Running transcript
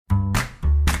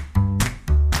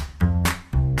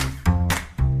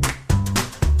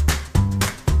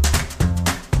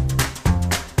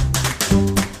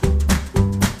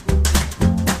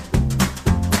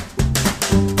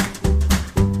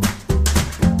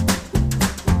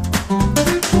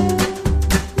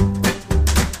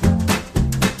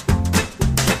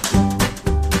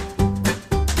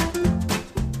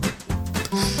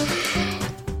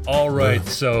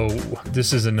So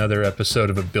this is another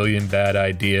episode of A Billion Bad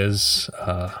Ideas.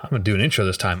 I'm going to do an intro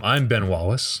this time. I'm Ben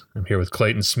Wallace. I'm here with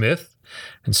Clayton Smith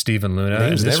and Stephen Luna.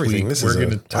 Names and this everything. week we're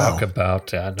going to talk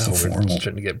about,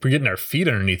 we're getting our feet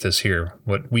underneath us here.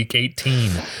 Week 18,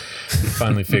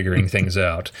 finally figuring things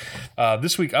out.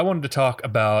 This week I wanted to talk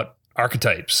about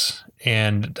archetypes,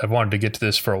 and I've wanted to get to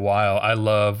this for a while. I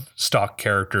love stock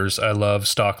characters. I love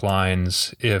stock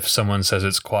lines. If someone says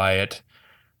it's quiet,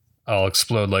 I'll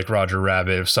explode like Roger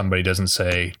Rabbit if somebody doesn't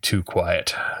say too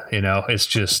quiet. You know, it's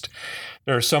just,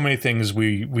 there are so many things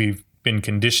we've been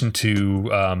conditioned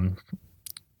to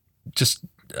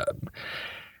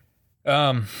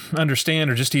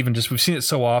understand, or just we've seen it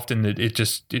so often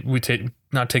that we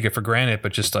not take it for granted,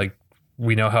 but just like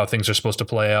we know how things are supposed to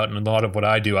play out. And a lot of what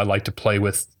I do, I like to play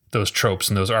with those tropes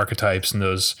and those archetypes and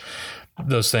those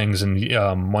things.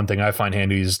 And one thing I find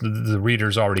handy is the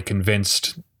reader's already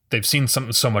convinced. They've seen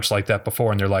something so much like that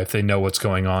before in their life. They know what's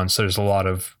going on. So there's a lot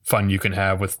of fun you can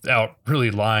have without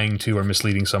really lying to or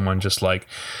misleading someone, just like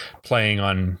playing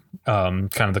on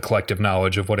kind of the collective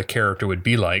knowledge of what a character would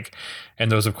be like. And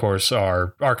those, of course,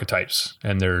 are archetypes,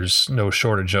 and there's no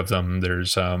shortage of them.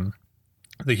 There's the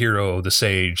hero, the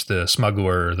sage, the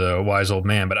smuggler, the wise old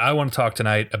man. But I want to talk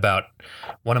tonight about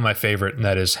one of my favorite, and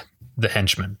that is the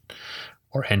henchman.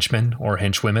 Or henchmen or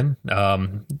henchwomen.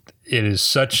 It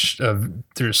is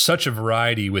there's such a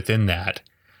variety within that.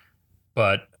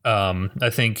 But I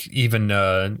think even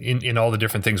in all the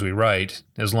different things we write,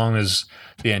 as long as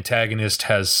the antagonist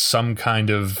has some kind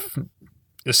of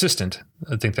assistant,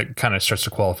 I think that kind of starts to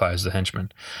qualify as the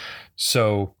henchman.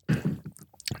 So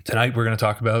tonight we're going to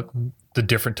talk about the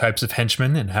different types of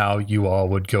henchmen and how you all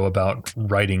would go about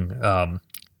writing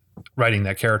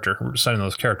that character, reciting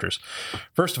those characters.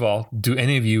 First of all, do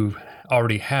any of you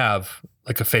already have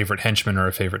like a favorite henchman or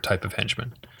a favorite type of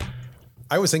henchman?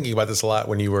 I was thinking about this a lot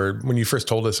when you first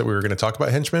told us that we were going to talk about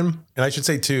henchmen. And I should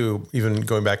say too, even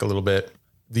going back a little bit,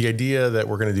 the idea that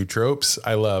we're going to do tropes,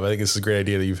 I love. I think this is a great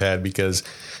idea that you've had, because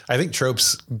I think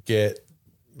tropes get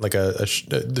like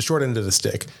the short end of the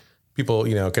stick. People,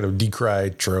 kind of decry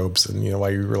tropes and, why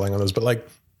you're relying on those, but like,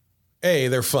 A,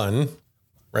 they're fun.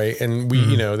 Right. And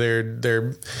we,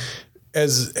 they're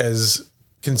as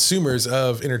consumers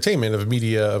of entertainment, of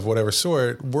media, of whatever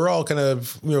sort, we're all kind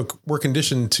of, we're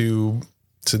conditioned to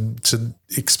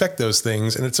expect those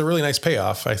things. And it's a really nice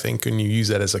payoff, I think, when you use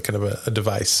that as a kind of a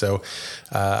device. So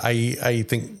I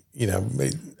think,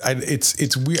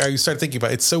 it's weird. I started thinking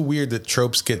about it. It's so weird that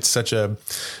tropes get such a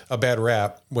bad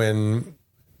rap when,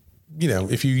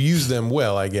 if you use them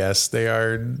well, I guess they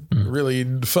are really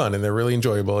fun and they're really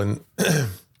enjoyable, and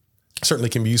certainly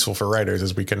can be useful for writers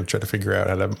as we kind of try to figure out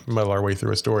how to muddle our way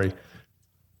through a story.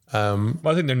 Well,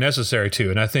 I think they're necessary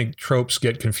too. And I think tropes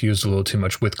get confused a little too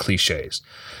much with cliches.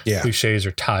 Yeah. Cliches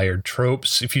are tired.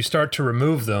 Tropes, if you start to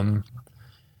remove them,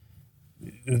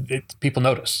 people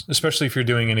notice, especially if you're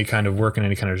doing any kind of work in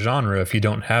any kind of genre. If you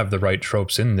don't have the right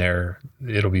tropes in there,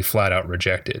 it'll be flat out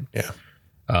rejected. Yeah.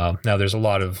 Now there's a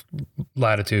lot of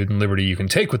latitude and liberty you can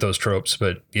take with those tropes,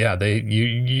 but yeah,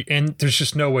 and there's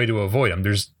just no way to avoid them.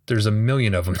 There's a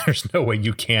million of them. There's no way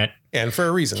you can't, and for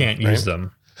a reason, use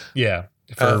them. Yeah,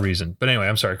 for a reason. But anyway,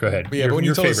 I'm sorry. Go ahead. Yeah,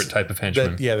 your favorite type of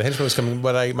henchman. The henchman was coming.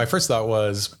 But my first thought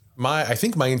was I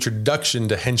think my introduction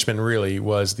to henchmen really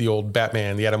was the old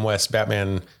Batman, the Adam West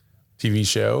Batman TV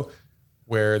show,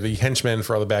 where the henchman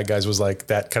for all the bad guys was like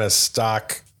that kind of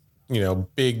stock,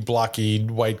 big blocky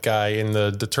white guy in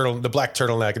the black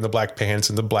turtleneck and the black pants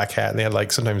and the black hat. And they had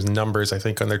like sometimes numbers, I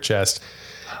think, on their chest.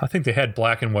 I think they had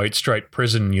black and white striped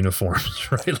prison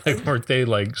uniforms, right? Like, weren't they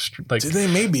like did they?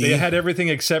 Maybe they had everything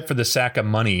except for the sack of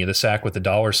money, the sack with the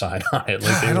dollar sign on it.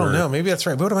 Like I don't know. Maybe that's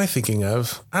right. What am I thinking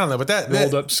of? I don't know. But that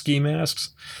rolled up ski masks.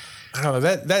 I don't know,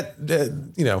 that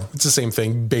it's the same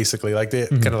thing basically, like the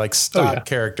kind of like stock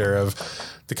character of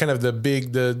the kind of the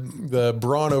big, the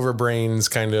brawn over brains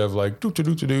kind of like, I'm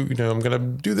going to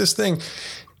do this thing.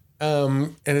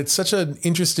 And it's such an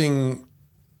interesting,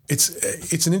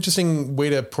 it's an interesting way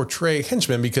to portray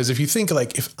henchmen, because if you think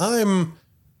like, if I'm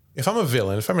a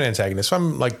villain, if I'm an antagonist, if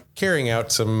I'm like carrying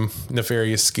out some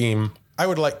nefarious scheme, I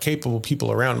would like capable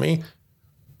people around me.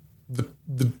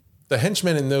 The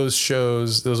henchmen in those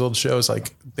shows, those old shows,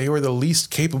 like they were the least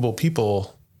capable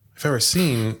people I've ever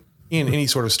seen in any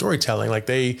sort of storytelling. Like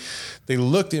they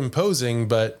looked imposing,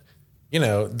 but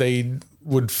they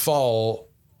would fall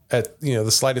at, the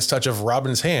slightest touch of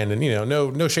Robin's hand. And,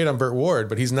 no shade on Burt Ward,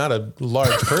 but he's not a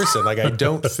large person. Like, I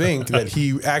don't think that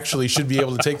he actually should be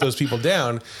able to take those people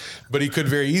down, but he could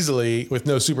very easily with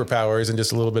no superpowers and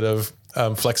just a little bit of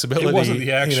flexibility. It wasn't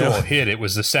the actual hit; it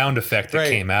was the sound effect that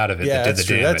came out of it that did the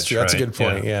damage. That's true. That's a good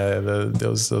point. Yeah,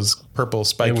 those purple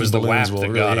spiky balloons. It was the WAP that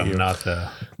really got him, not the.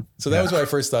 So that was what I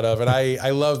first thought of, and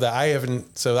I love that. I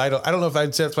don't know if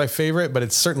I'd say it's my favorite, but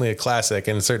it's certainly a classic,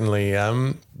 and certainly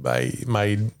my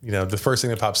the first thing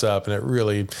that pops up, and it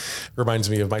really reminds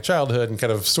me of my childhood and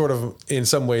kind of sort of in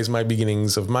some ways my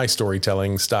beginnings of my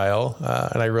storytelling style,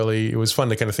 and it was fun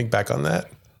to kind of think back on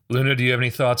that. Luna, do you have any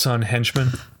thoughts on Henchmen?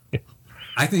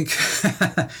 I think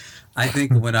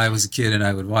when I was a kid and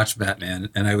I would watch Batman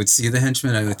and I would see the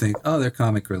Henchmen, I would think, oh, they're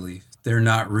comic relief. They're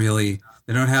not really.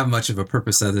 They don't have much of a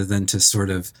purpose other than to sort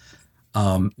of,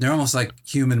 they're almost like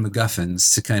human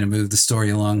MacGuffins to kind of move the story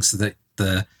along so that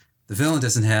the villain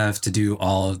doesn't have to do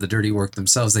all of the dirty work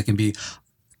themselves. They can be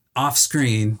off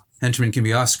screen. Henchmen can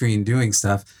be off screen doing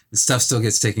stuff, and stuff still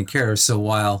gets taken care of. So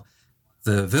while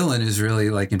the villain is really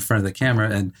like in front of the camera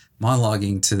and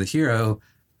monologuing to the hero,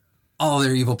 all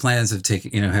their evil plans have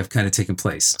kind of taken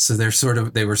place. So they were sort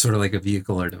of like a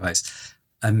vehicle or device.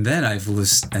 And then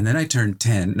I turned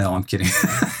 10. No, I'm kidding.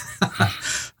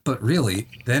 But really,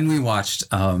 then we watched,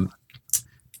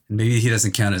 maybe he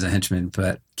doesn't count as a henchman,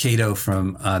 but Kato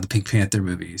from the Pink Panther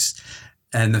movies.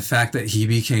 And the fact that he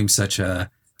became such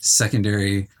a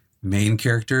secondary main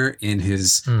character in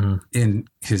his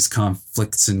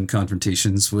conflicts and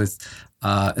confrontations with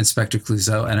Inspector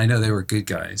Clouseau. And I know they were good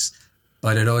guys,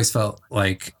 but it always felt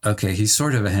like, okay, he's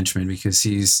sort of a henchman because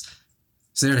he's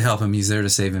there to help him. He's there to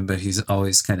save him, but he's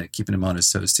always kind of keeping him on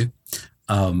his toes too.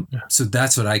 So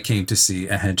that's what I came to see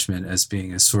a henchman as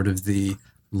being, as sort of the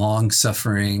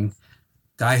long-suffering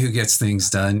guy who gets things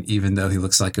done, even though he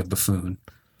looks like a buffoon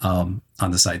on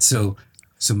the side. So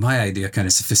my idea kind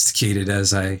of sophisticated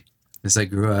as I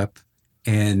grew up,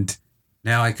 and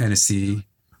now I kind of see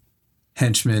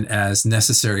henchmen as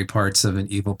necessary parts of an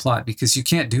evil plot because you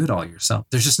can't do it all yourself.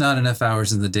 There's just not enough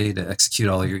hours in the day to execute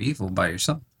all your evil by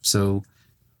yourself. So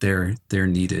they're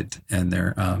needed, and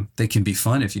they can be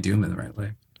fun if you do them in the right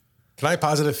way. Can I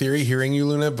posit a theory hearing you,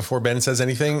 Luna, before Ben says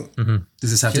anything? Mm-hmm. Does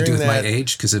this have to do with my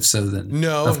age? Because if so, then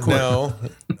no,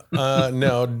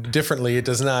 differently. It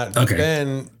does not. Okay.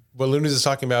 Ben, what Luna is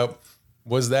talking about,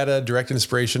 was that a direct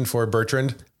inspiration for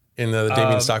Bertrand in the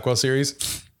Damien Stockwell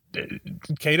series?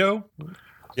 Kato?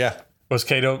 Yeah. Was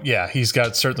Kato? Yeah, he's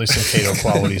got certainly some Kato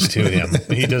qualities to him.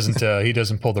 He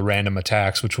doesn't pull the random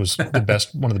attacks, which was one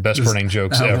of the best running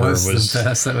jokes ever. Was the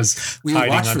best. That was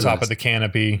hiding on top of the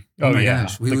canopy. Oh my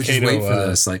gosh, we would just wait for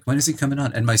this. Like, when is he coming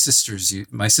on? And my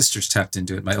sisters tapped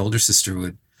into it. My older sister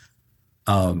would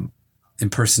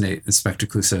impersonate Inspector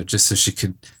Clouseau just so she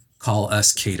could call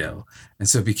us Kato, and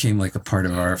so it became like a part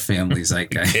of our family's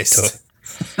zeitgeist.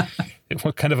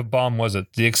 What kind of a bomb was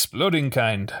it? The exploding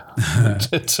kind.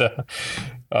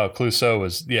 Clouseau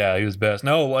was, he was best.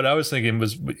 No, what I was thinking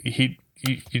was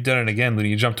you've done it again, Luna.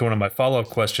 You jumped to one of my follow-up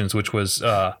questions, which was,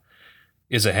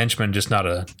 is a henchman just not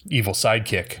a evil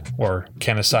sidekick, or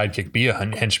can a sidekick be a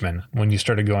henchman? When you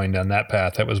started going down that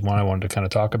path, that was one I wanted to kind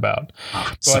of talk about.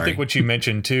 So I think what you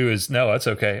mentioned too is, no, that's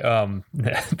okay.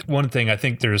 One thing, I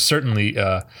think there's certainly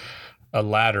a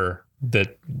ladder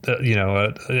that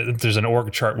there's an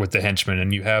org chart with the henchmen,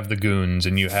 and you have the goons,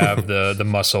 and you have the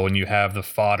muscle, and you have the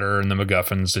fodder and the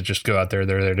MacGuffins that just go out there.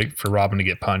 They're there for Robin to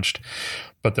get punched.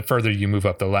 But the further you move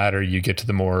up the ladder, you get to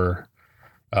the more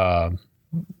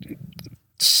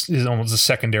is almost a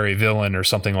secondary villain or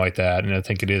something like that. And I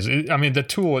think it is. I mean, the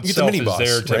tool itself is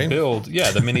there to build. Yeah,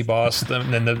 the mini boss,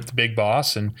 then the big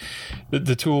boss, and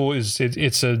the tool is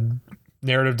it's a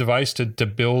narrative device to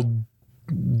build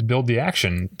the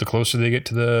action. The closer they get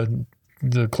to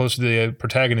the closer the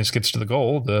protagonist gets to the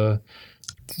goal, the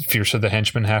fiercer the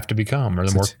henchmen have to become, or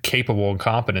the more capable and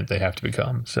competent they have to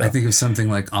become. So I think of something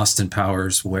like Austin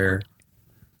Powers, where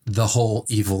the whole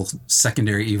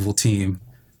secondary evil team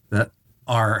that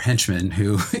are henchmen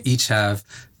who each have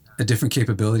a different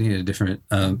capability and a different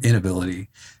inability.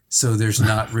 So there's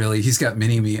not really, he's got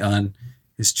Mini-Me on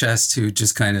his chest who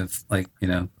just kind of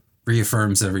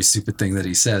reaffirms every stupid thing that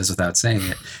he says without saying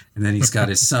it. And then he's got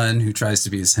his son who tries to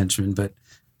be his henchman, but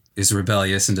is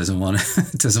rebellious and doesn't want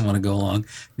to go along. And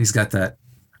he's got that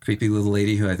creepy little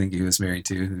lady who I think he was married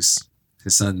to, who's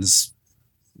his son's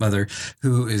mother,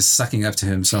 who is sucking up to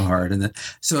him so hard. And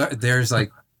so there's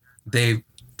they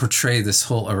portray this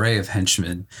whole array of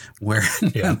henchmen where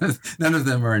none of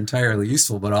them are entirely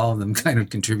useful, but all of them kind of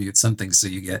contribute something. So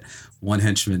you get one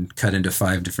henchman cut into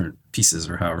 5 different pieces,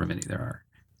 or however many there are.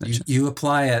 You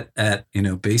apply at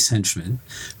base henchman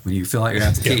when you fill out your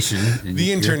application. And the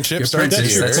internship starts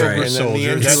That's your here. Cobra And then the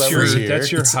soldier. entry level is here.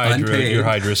 That's your It's Hydra. unpaid. Your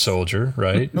Hydra soldier,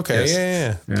 right? Okay,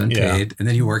 yeah. You're unpaid, and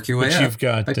then you work your way But up you've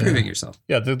got, by proving yourself.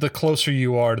 Yeah, the closer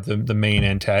you are to the main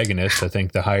antagonist, I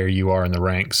think the higher you are in the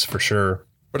ranks for sure.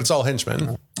 But it's all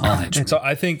henchmen. All henchmen. So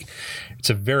I think it's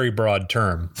a very broad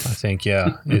term. I think,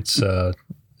 yeah, it's.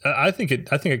 I think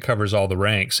it covers all the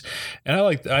ranks, and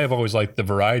I have always liked the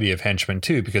variety of henchmen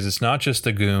too, because it's not just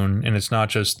the goon and it's not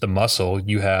just the muscle.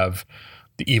 You have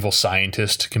the evil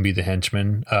scientist can be the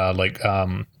henchman,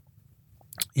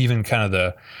 even kind of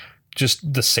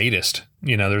the sadist.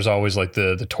 There's always like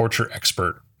the torture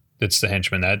expert. That's the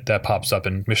henchman that pops up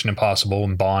in Mission Impossible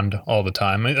and Bond all the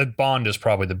time. Bond is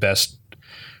probably the best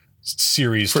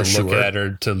series to look at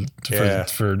or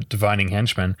for divining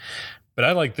henchmen. But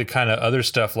I like the kind of other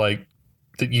stuff like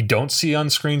that you don't see on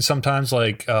screen sometimes,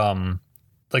 like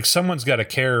someone's got to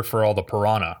care for all the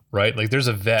piranha, right? Like there's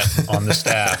a vet on the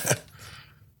staff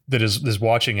that is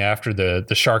watching after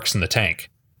the sharks in the tank.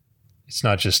 It's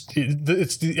not just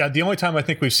it's the only time I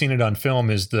think we've seen it on film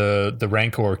is the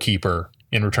Rancor keeper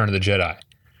in Return of the Jedi,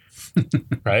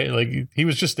 right? Like he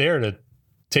was just there to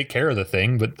take care of the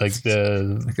thing, but like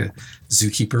a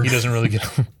zookeeper. He doesn't really get.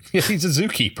 Yeah, he's a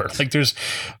zookeeper. Like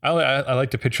I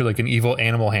like to picture like an evil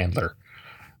animal handler,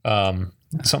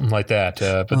 something like that.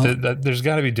 But there's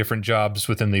got to be different jobs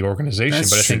within the organization.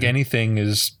 But I think anything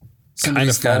is kind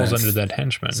of falls under that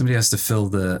henchman. Somebody has to fill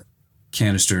the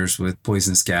canisters with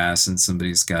poisonous gas, and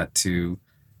somebody's got to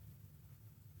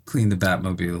clean the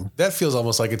Batmobile. That feels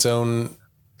almost like its own.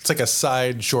 It's like a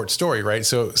side short story, right?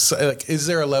 So like, is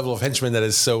there a level of henchmen that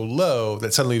is so low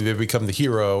that suddenly they become the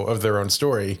hero of their own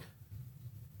story?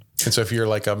 And so if you're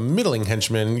like a middling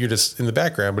henchman, you're just in the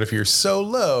background. But if you're so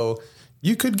low,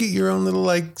 you could get your own little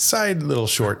like side little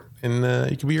short, and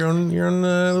you could be your own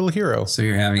little hero. So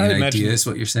you're having an idea, is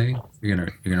what you're saying? You're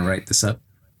gonna write this up?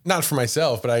 Not for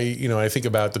myself, but I think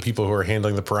about the people who are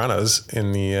handling the piranhas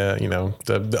in the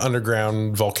the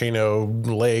underground volcano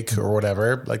lake or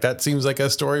whatever. Like that seems like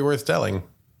a story worth telling.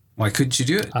 Why couldn't you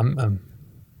do it?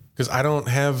 Because I don't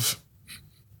have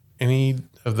any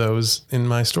of those in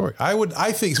my story. I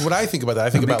think about that. I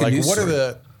think about like what are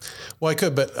the. Well, I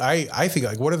could, but I think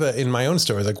like what are the in my own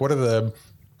stories? Like what are the.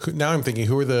 Now I'm thinking,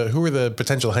 who are the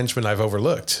potential henchmen I've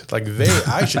overlooked? Like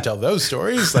I should tell those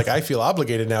stories. Like I feel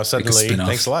obligated now suddenly.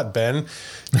 Thanks a lot, Ben,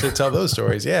 to tell those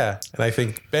stories. Yeah. And I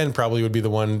think Ben probably would be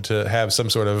the one to have some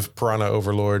sort of piranha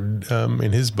overlord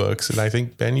in his books. And I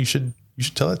think, Ben, you should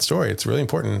tell that story. It's really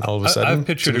important all of a sudden. I've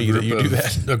pictured I've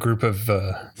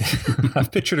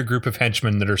pictured a group of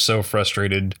henchmen that are so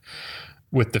frustrated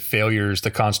with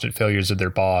the constant failures of their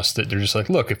boss that they're just like,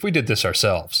 look, if we did this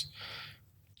ourselves,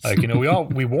 like,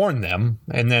 we warned them,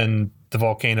 and then the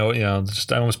volcano, I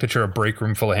almost picture a break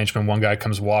room full of henchmen. One guy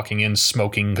comes walking in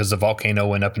smoking because the volcano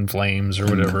went up in flames or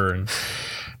whatever. And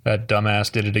that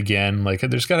dumbass did it again. Like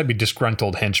there's got to be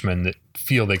disgruntled henchmen that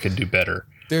feel they could do better.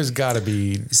 There's got to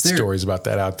be stories about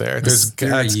that out there. That's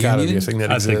got to be a thing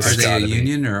that exists. Are they a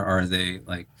union or are they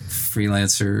like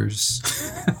freelancers?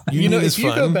 If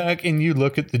you go back and you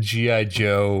look at the G.I.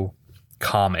 Joe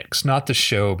comics, not the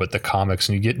show, but the comics,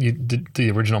 and you get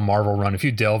the original Marvel run. If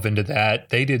you delve into that,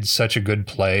 they did such a good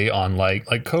play on like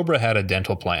Cobra had a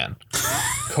dental plan.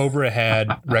 Cobra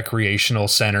had recreational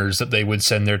centers that they would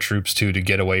send their troops to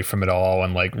get away from it all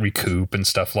and like recoup and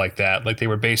stuff like that. Like they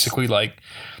were basically like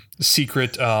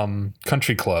secret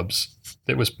country clubs.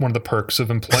 That was one of the perks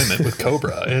of employment with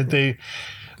Cobra.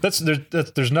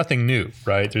 There's nothing new,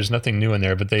 right? There's nothing new in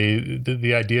there, but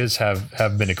the ideas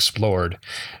have been explored.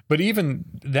 But even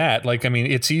that, like, I mean,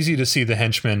 it's easy to see the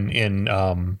henchmen in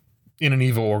an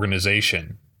evil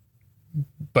organization.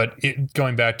 But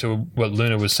going back to what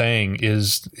Luna was saying,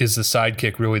 is the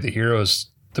sidekick really the hero's,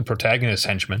 the protagonist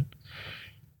henchman?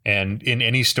 And in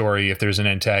any story, if there's an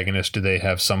antagonist, do they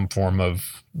have some form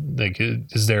of like?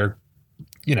 Is there,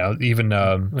 even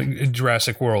like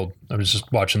Jurassic World? I was just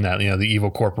watching that. The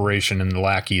evil corporation and the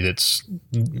lackey that's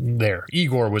there.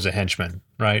 Igor was a henchman,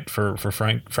 right? For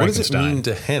Frankenstein. What does it mean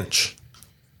to hench?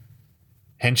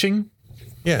 Henching?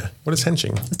 Yeah. What is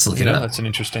henching? Let's look it up. That's an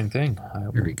interesting thing.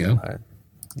 Here we go.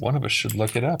 One of us should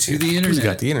look it up. To the internet. Who's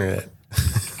got the internet?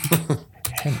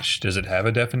 Hench. Does it have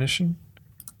a definition?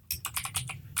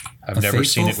 I've never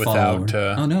seen it without.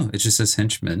 Oh no! It just says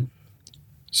henchman.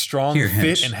 Strong,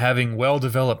 fit, and having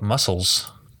well-developed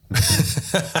muscles.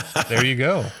 There you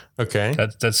go. Okay.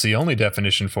 That's the only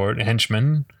definition for it.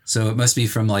 Henchman. So it must be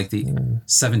from like the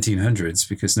 1700s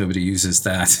because nobody uses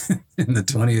that in the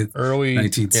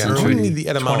 19th century. We need the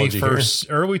etymology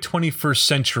early 21st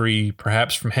century,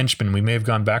 perhaps from henchman. We may have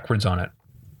gone backwards on it.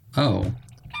 Oh,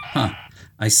 huh.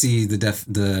 I see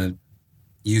the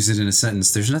use it in a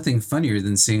sentence. There's nothing funnier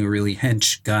than seeing a really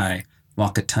hench guy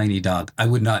walk a tiny dog. I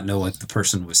would not know what the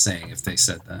person was saying if they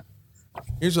said that.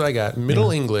 Here's what I got.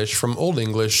 Middle English from Old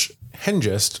English,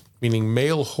 hengest, meaning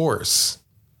male horse.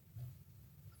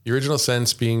 The original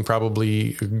sense being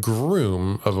probably a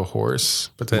groom of a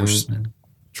horse, but then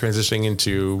transitioning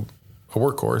into a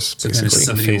workhorse, So basically.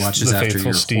 somebody who watches after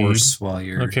your steed. horse while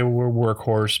you're... Okay, well, we're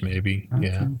workhorse, maybe. Okay.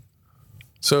 Yeah.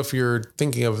 So if you're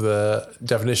thinking of the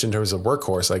definition in terms of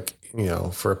workhorse, like, you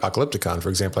know, for Apocalypticon, for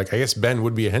example, like I guess Ben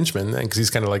would be a henchman then because he's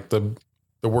kind of like the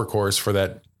workhorse for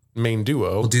that main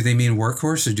duo. Well, do they mean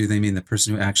workhorse or do they mean the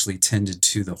person who actually tended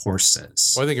to the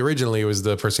horses? Well, I think originally it was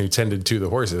the person who tended to the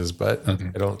horses, but I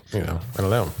don't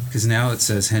know. Because now it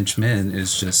says henchmen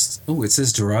is just, it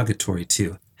says derogatory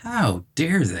too. How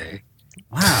dare they?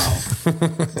 Wow.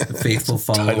 The faithful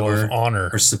follower honor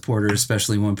or supporter,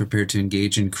 especially one prepared to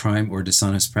engage in crime or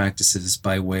dishonest practices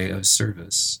by way of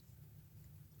service.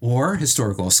 Or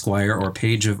historical squire or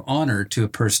page of honor to a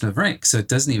person of rank. So it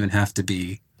doesn't even have to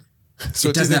be. So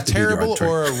it doesn't have to terrible be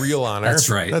or a real honor. That's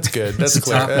right. That's good. That's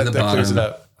clear. Top of the bottom. Clears it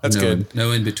up. That's good.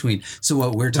 No in between. So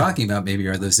what we're talking about maybe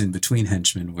are those in between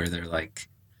henchmen where they're like,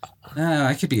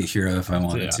 I could be a hero if I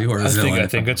wanted to, or a villain. I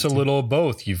think it's a little of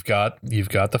both. You've got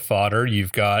the fodder.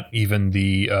 You've got even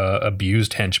the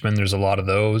abused henchmen. There's a lot of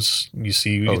those. You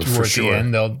see towards the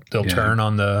end, they'll turn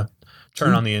on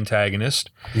the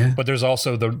antagonist. Yeah. But there's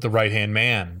also the right hand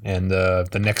man and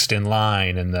the next in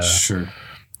line and the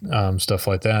stuff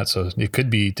like that. So it could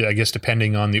be, I guess,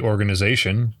 depending on the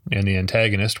organization and the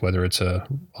antagonist, whether it's a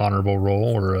honorable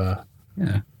role or a.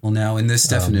 Yeah. Well, now in this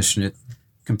definition, it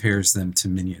compares them to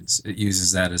minions. It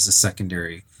uses that as a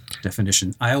secondary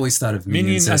definition. I always thought of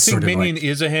minions as I think sort of minion like,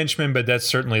 is a henchman, but that's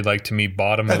certainly like to me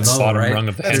bottom right? rung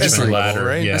of the henchman ladder.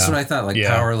 Right? Yeah. That's what I thought. Like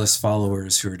powerless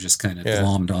followers who are just kind of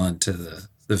glommed on to the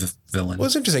villain. Well,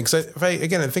 it's interesting because if I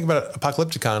think about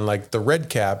Apocalypticon, like the red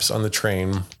caps on the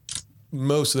train,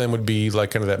 most of them would be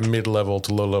like kind of that mid-level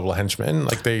to low-level henchmen.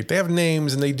 Like they have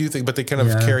names and they do things, but they kind of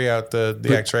carry out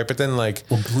the acts, right? But then like...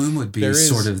 Well, Bloom would be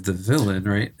sort of the villain,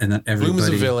 right? And then everybody... Bloom is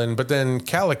the villain, but then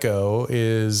Calico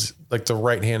is like the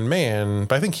right-hand man.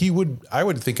 But I think I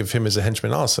would think of him as a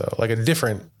henchman also. Like a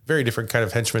very different kind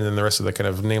of henchman than the rest of the kind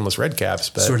of nameless red caps.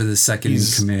 But sort of the second in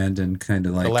command and kind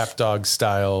of like... The lapdog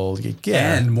style.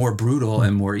 Yeah. And more brutal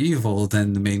and more evil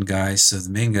than the main guy. So the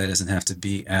main guy doesn't have to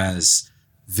be as...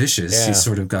 vicious. He's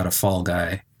sort of got a fall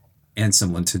guy and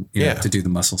someone to to do the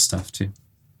muscle stuff too.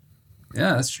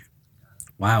 Yeah, that's true.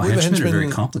 Wow, henchmen are very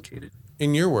complicated.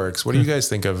 In your works, what do you guys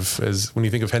think of as when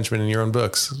you think of henchmen in your own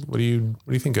books? What do you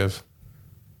think of?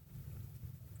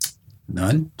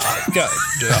 None.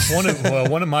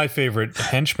 One of my favorite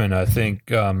henchmen, I think,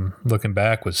 looking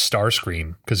back, was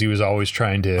Starscream, because he was always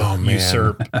trying to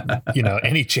usurp,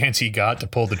 any chance he got to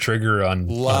pull the trigger on.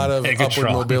 A lot of Megatron.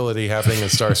 upward mobility happening in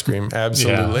Starscream.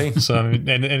 Absolutely. Yeah. So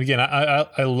and again,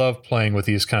 I love playing with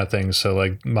these kind of things. So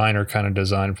like mine are kind of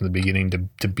designed from the beginning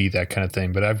to be that kind of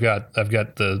thing. But I've got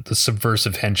the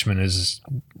subversive henchman is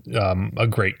a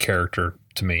great character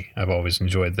to me. I've always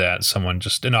enjoyed that. Someone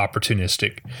just an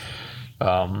opportunistic.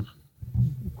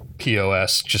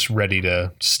 POS just ready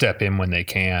to step in when they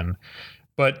can.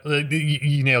 But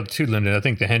you nailed it too, Lyndon. I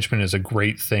think the henchman is a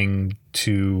great thing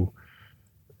to.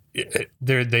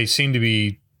 They seem to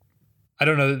be. I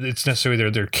don't know that it's necessarily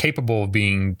they're capable of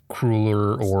being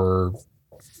crueler or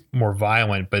more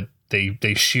violent, but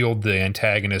they shield the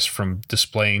antagonist from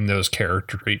displaying those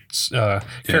characteristics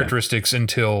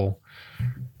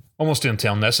almost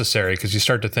until necessary. Because you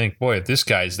start to think, boy, if this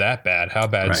guy's that bad, how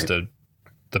bad's the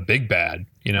big bad?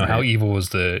 How evil is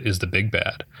the big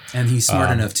bad? And he's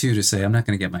smart enough too to say, I'm not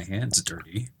going to get my hands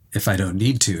dirty if I don't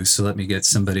need to. So let me get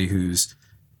somebody who's,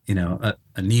 a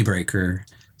knee breaker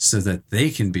so that they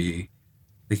can be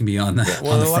on the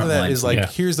Well, on the a lot front of that line. is like,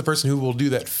 here's the person who will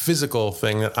do that physical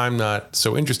thing that I'm not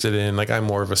so interested in. Like I'm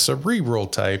more of a cerebral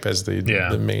type as the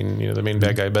main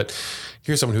bad guy. But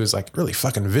here's someone who is like really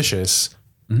fucking vicious.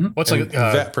 Mm-hmm. What's like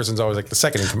that person's always like the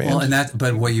second in command. Well,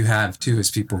 but what you have too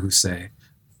is people who say,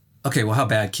 okay, well, how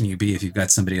bad can you be if you've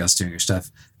got somebody else doing your stuff?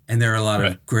 And there are a lot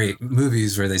of great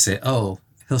movies where they say, oh,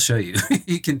 he'll show you.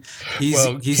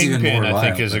 He's even more wild. I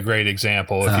think is a great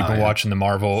example. If you've been watching the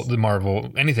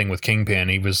Marvel, anything with Kingpin,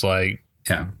 he was like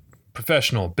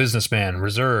professional, businessman,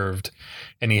 reserved,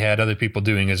 and he had other people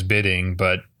doing his bidding.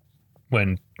 But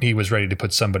when he was ready to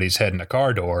put somebody's head in a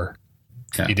car door,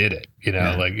 he did it.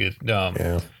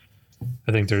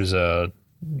 I think there's the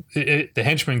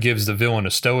henchman gives the villain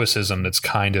a stoicism that's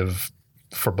kind of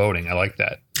foreboding. I like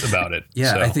that about it.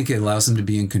 Yeah, So, I think it allows them to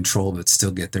be in control but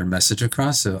still get their message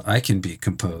across. So I can be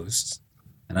composed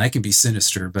and I can be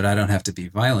sinister, but I don't have to be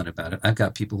violent about it. I've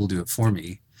got people who'll do it for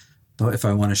me. But if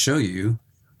I want to show you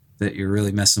that you're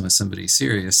really messing with somebody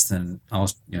serious, then I'll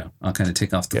kind of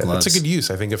take off the gloves. That's a good use,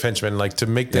 I think, of henchmen, like to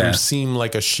make them seem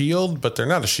like a shield, but they're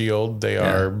not a shield. They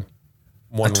are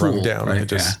one rung down.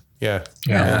 Right?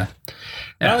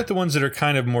 I like the ones that are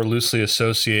kind of more loosely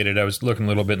associated. I was looking a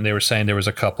little bit, and they were saying there was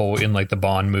a couple in like the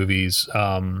Bond movies,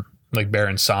 like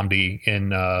Baron Samedi in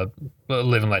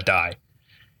Live and Let Die.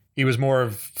 He was more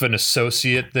of an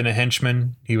associate than a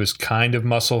henchman. He was kind of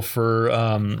muscle for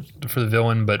the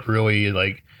villain, but really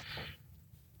like,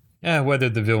 whether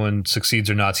the villain succeeds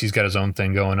or not, he's got his own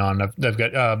thing going on. I've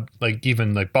got like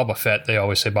even like Boba Fett. They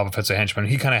always say Boba Fett's a henchman.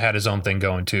 He kind of had his own thing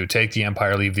going too. Take the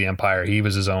Empire, leave the Empire. He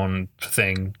was his own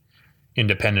thing,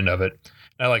 independent of it.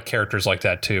 And I like characters like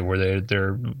that too, where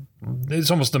they're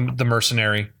it's almost the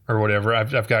mercenary or whatever.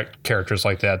 I've got characters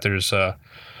like that. There's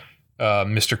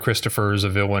Mr. Christopher is a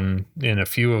villain in a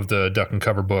few of the Duck and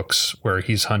Cover books where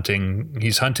he's hunting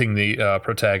the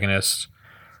protagonist,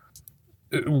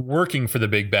 working for the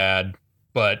big bad,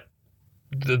 but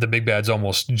the big bad's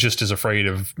almost just as afraid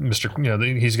of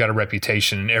Mr. He's got a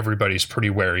reputation and everybody's pretty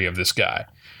wary of this guy.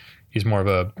 He's more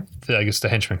of I guess the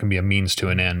henchman can be a means to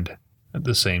an end at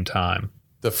the same time.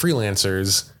 The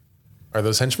freelancers, are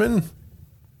those henchmen?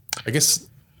 I guess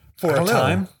for a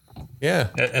time. Yeah.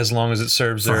 As long as it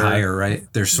serves for their hire, right?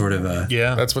 They're sort of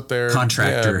that's what they're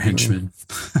contractor henchmen.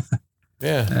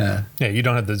 Yeah, you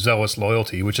don't have the zealous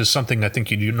loyalty, which is something I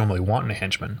think you normally want in a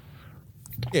henchman.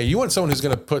 Yeah, you want someone who's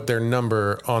going to put their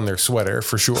number on their sweater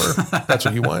for sure. That's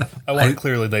what you want. I want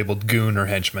clearly labeled goon or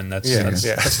henchman. That's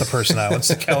the person I want. It's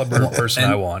the caliber of person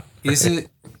I want.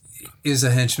 Does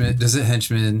a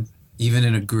henchman, even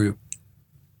in a group,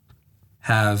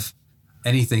 have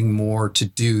anything more to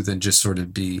do than just sort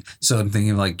of be? So I'm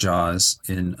thinking of like Jaws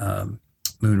in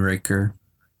Moonraker,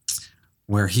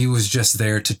 where he was just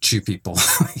there to chew people.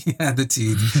 He had the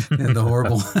teeth and the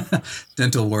horrible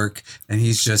dental work, and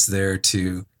he's just there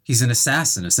he's an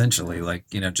assassin, essentially, like,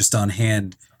 just on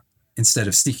hand instead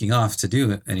of sneaking off to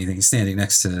do anything. He's standing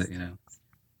next to,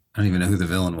 I don't even know who the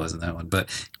villain was in that one, but,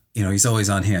 he's always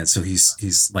on hand. So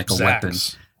he's like a weapon.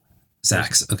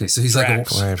 Zax. Okay, so he's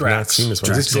Drax. I have not seen this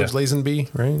one. Is this George Lazenby,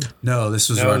 right? No, this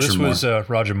was Roger Moore. This was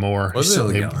Roger Moore. Was it?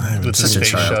 With the space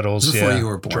shuttles. Before you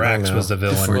were born. Drax was the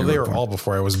villain. They were all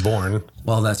before I was born.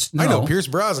 Well, I know Pierce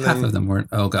Brosnan. Half of them weren't.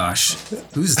 Oh gosh,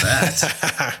 who's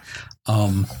that?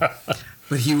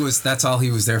 But that's all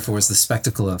he was there for, was the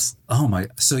spectacle of, oh my.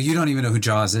 So you don't even know who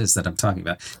Jaws is that I'm talking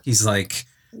about. He's like,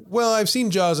 well, I've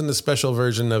seen Jaws in the special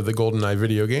version of the GoldenEye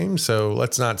video game, so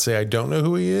let's not say I don't know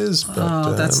who he is.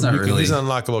 But, that's not really. He's an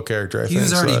unlockable character, I think. He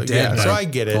was already dead. Yeah, so I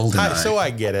get it. I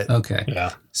get it. Okay.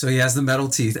 Yeah. So he has the metal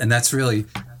teeth, and that's really,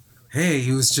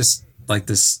 he was just like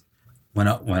this. When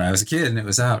I was a kid and it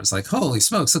was out, it's like, holy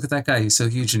smokes, look at that guy. He's so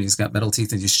huge and he's got metal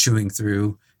teeth and he's chewing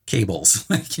through cables.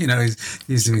 Like,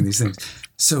 he's doing these things.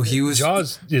 So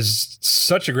Jaws is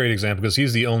such a great example because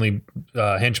he's the only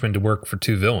henchman to work for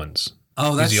two villains.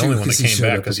 Oh, that's He's the only true, one that came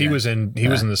back because he was in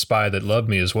The Spy That Loved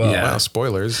Me as well. Yeah. Wow,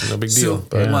 spoilers, no big deal.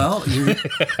 But, well, you're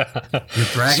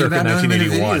bragging about knowing him in a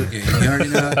video game. You already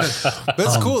know.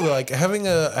 That's cool. Like having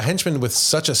a henchman with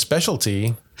such a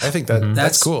specialty. I think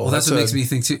that's cool. Well, that's what makes me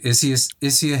think too. Is he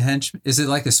a henchman? Is it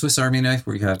like a Swiss Army knife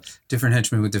where you have different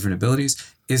henchmen with different abilities?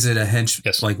 Is it a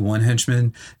like one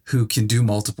henchman who can do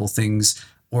multiple things,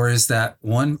 or is that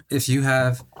one? If you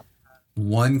have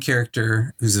one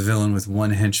character who's a villain with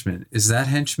one henchman, is that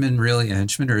henchman really a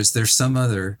henchman, or is there some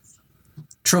other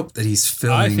trope that he's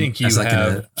filling? I think you as like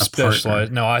have a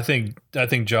specialized. No, I think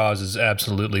Jaws is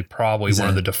absolutely probably one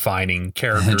of the defining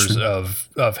characters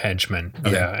of henchmen.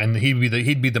 Okay. Yeah, and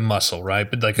he'd be the muscle, right?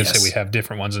 But like I said, we have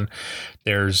different ones, and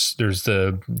there's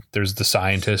the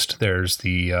scientist. There's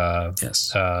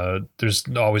there's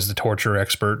always the torture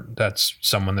expert. That's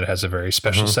someone that has a very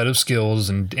special set of skills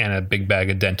and a big bag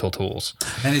of dental tools.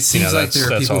 And it seems like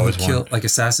there are people who kill, like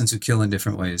assassins who kill in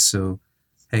different ways. So,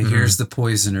 hey, here's the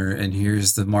poisoner, and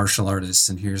here's the martial artist,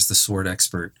 and here's the sword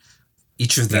expert.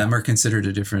 Each of them are considered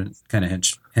a different kind of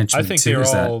henchmen. I think they're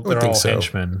all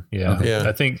henchmen. Yeah. Okay. Yeah.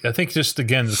 I think just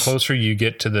again, the closer you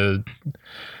get to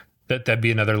that'd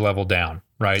be another level down,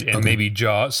 right? And maybe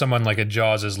someone like a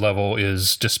Jaws' level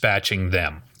is dispatching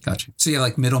them. Gotcha. So yeah,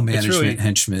 like middle management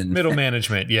henchmen. Middle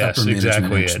management, yes,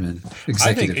 exactly it.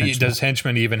 I think does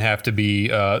henchmen even have to be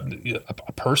a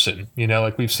person?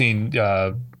 Like we've seen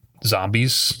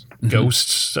zombies,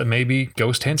 ghosts, maybe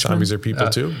ghost henchmen. Zombies are people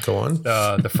too. Go on.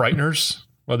 The Frighteners.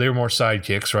 Well, they were more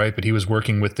sidekicks, right? But he was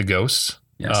working with the ghosts.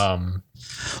 Yes.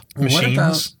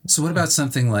 machines. What about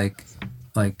something like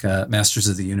Masters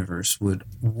of the Universe?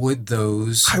 Would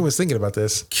those I was thinking about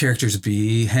this. characters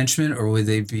be henchmen, or would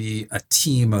they be a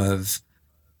team of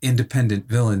independent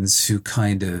villains who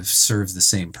kind of serve the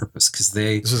same purpose? Because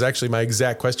This was actually my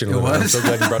exact question. It I'm was? so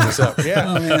glad you brought this up.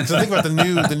 Yeah. Oh, So think about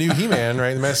the new He-Man,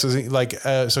 right? The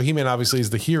Masters, so He-Man obviously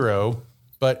is the hero,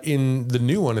 but in the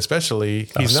new one especially,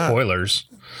 he's not. Spoilers.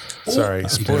 Sorry,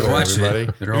 spoiler watch everybody.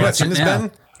 it. Better You not watch seen it this, now.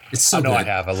 Ben? It's so I know good. I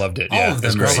have. I loved it. All Yeah, of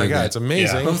it's them are great. Oh my so god, good. it's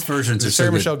amazing. Yeah. Both versions are There's so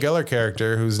Sarah good. Michelle Gellar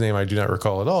character, whose name I do not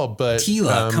recall at all, but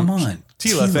Tila, come on.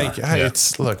 Tila, thank you.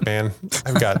 It's look, man,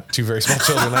 I've got two very small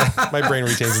children. My brain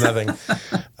retains nothing.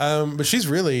 But she's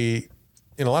really,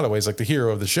 in a lot of ways, like the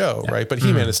hero of the show, right? But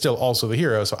He-Man is still also the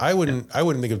hero. So I wouldn't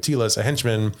think of Tila as a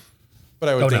henchman, but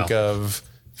I would think of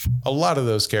a lot of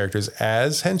those characters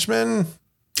as henchmen.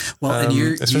 Well,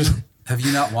 and have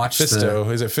you not watched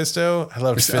Fisto? Is it Fisto? I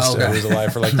loved Fisto. okay. He was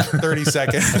alive for like 30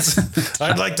 seconds.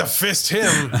 I'd like to fist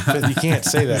him. But you can't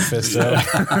say that,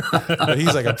 Fisto. But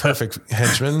he's like a perfect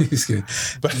henchman. He's good.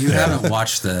 But you haven't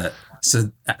watched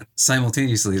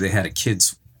simultaneously they had a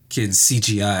kids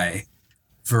CGI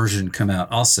version come out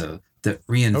also that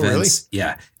reinvents. Oh, really?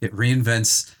 Yeah, it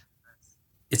reinvents.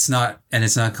 It's not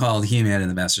called He-Man and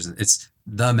the Masters. It's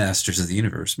the Masters of the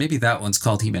Universe. Maybe that one's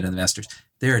called He-Man and the Masters.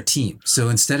 They're a team. So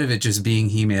instead of it just being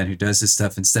He-Man who does this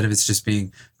stuff, instead of it's just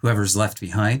being whoever's left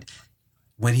behind,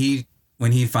 when he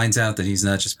finds out that he's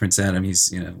not just Prince Adam,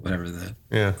 he's, whatever, the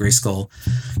Gray Skull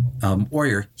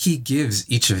warrior, he gives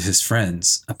each of his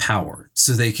friends a power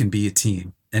so they can be a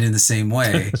team. And in the same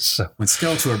way, when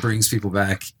Skeletor brings people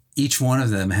back, each one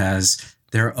of them has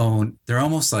their own, they're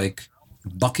almost like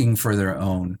bucking for their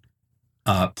own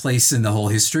place in the whole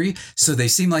history. So they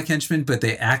seem like henchmen, but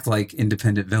they act like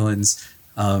independent villains.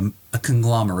 A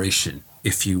conglomeration,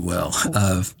 if you will,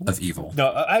 of evil.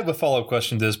 No, I have a follow-up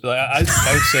question to this, but I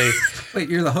would say wait,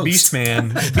 you're the host.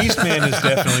 Beastman is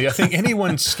definitely, I think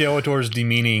anyone Skeletor's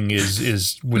demeaning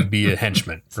would be a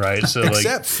henchman, right? So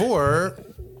except for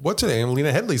what's her name?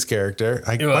 Lena Headley's character.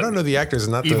 I don't know the actors,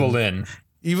 not Evelyn.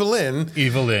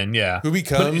 Evelyn, Yeah. Who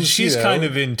becomes, but she's kind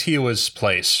of in Tiwa's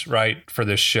place, right, for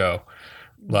this show.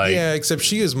 Except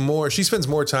she spends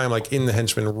more time like in the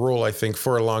henchman role, I think,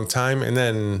 for a long time, and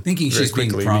then thinking she's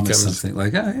being promised something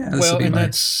like, this will be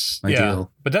my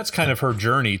deal. But that's kind of her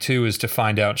journey too, is to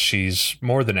find out she's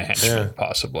more than a henchman,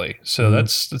 possibly. So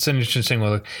that's an interesting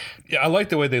look. Yeah, I like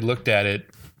the way they looked at it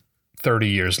 30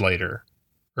 years later.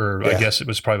 Or I guess it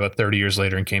was probably about 30 years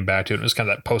later and came back to it. It was kind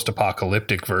of that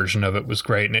post-apocalyptic version of it was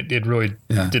great. And it really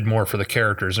did more for the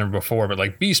characters than before. But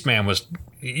like Beastman was,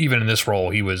 even in this role,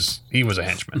 he was a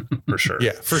henchman for sure.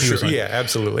 Yeah, for sure. Yeah,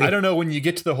 absolutely. I don't know, when you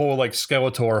get to the whole like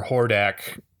Skeletor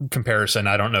Hordak comparison,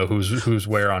 I don't know who's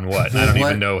where on what. I don't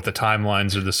even know if the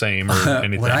timelines are the same or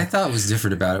anything. What I thought was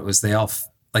different about it was they all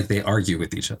they argue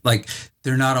with each other. Like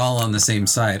they're not all on the same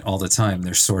side all the time.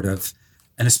 They're sort of,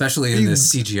 and especially in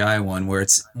this CGI one where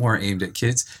it's more aimed at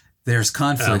kids, there's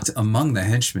conflict among the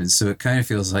henchmen. So it kind of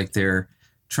feels like they're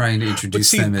trying to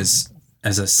introduce them as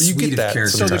a suite of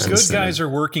characters. So the good guys are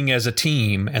working as a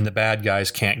team and the bad guys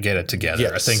can't get it together.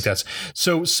 Yes. I think that's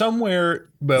so somewhere.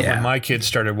 But when my kids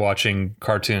started watching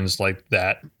cartoons like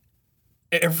that,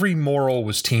 every moral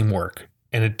was teamwork,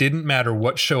 and it didn't matter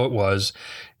what show it was.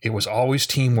 It was always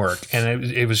teamwork. And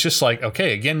it was just like,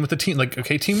 okay, again with the team, like,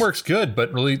 okay, teamwork's good,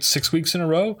 but really 6 weeks in a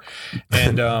row.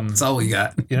 And that's all we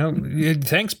got.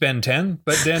 Thanks, Ben 10.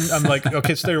 But then I'm like,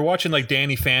 okay, so they were watching like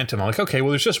Danny Phantom. I'm like, okay,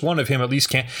 well, there's just one of him at least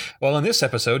can't. Well, in this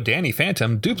episode, Danny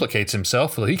Phantom duplicates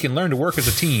himself so he can learn to work as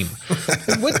a team.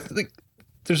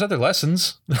 There's other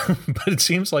lessons, but it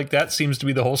seems like that seems to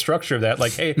be the whole structure of that.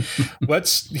 Like, hey,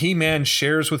 He-Man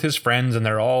shares with his friends and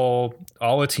they're all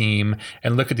a team,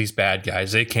 and look at these bad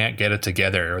guys. They can't get it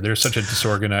together, or they're such a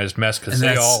disorganized mess because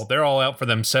they're all out for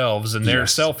themselves and they're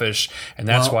selfish, and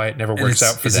that's why it never works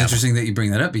out for them. It's interesting that you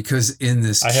bring that up because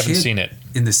I haven't seen it.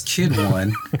 In this kid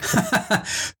one,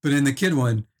 but in the kid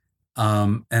one,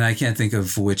 and I can't think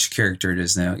of which character it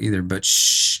is now either, but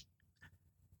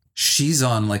she's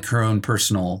on like her own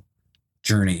personal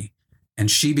journey,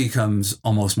 and she becomes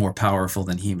almost more powerful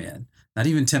than He-Man. Not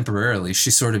even temporarily.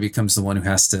 She sort of becomes the one who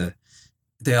has to,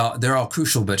 they're all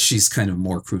crucial, but she's kind of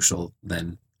more crucial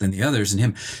than the others and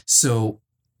him. So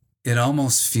it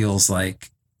almost feels like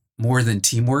more than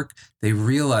teamwork. They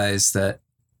realize that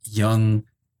young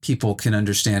people can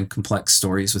understand complex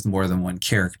stories with more than one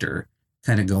character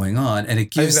kind of going on, and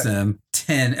it gives them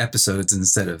 10 episodes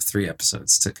instead of 3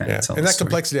 episodes to kind of tell. And that story.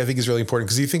 complexity, I think, is really important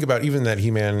because you think about even that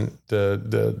He-Man,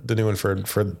 the new one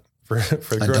for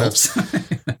for the grown-ups.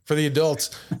 For the adults,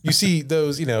 you see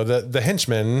those, the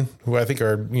henchmen who I think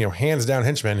are, hands down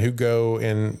henchmen who go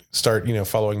and start,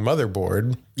 following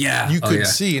Motherboard. Yeah. You could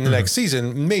see in the next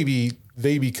season, maybe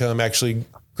they become actually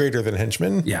greater than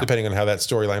henchmen, depending on how that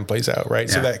storyline plays out. Right.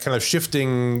 Yeah. So that kind of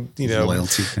shifting,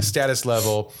 loyalty status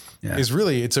level is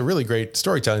it's a really great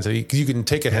storytelling because you can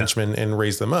take a henchman and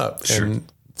raise them up. Sure.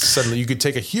 And suddenly you could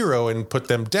take a hero and put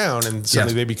them down and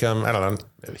suddenly they become, I don't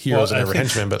know, heroes are never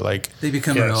henchmen, but like they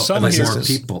become more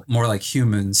people, more like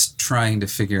humans trying to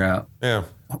figure out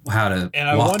how to and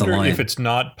I walk the wonder line. if it's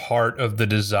not part of the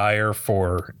desire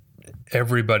for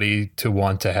everybody to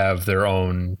want to have their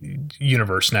own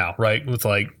universe now, right? With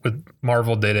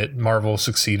Marvel did it. Marvel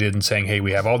succeeded in saying, hey,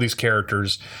 we have all these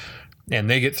characters and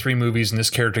they get 3 movies and this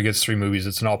character gets 3 movies.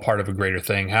 It's all part of a greater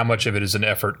thing. How much of it is an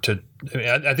effort to,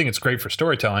 I think it's great for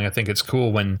storytelling. I think it's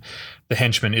cool when the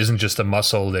henchman isn't just a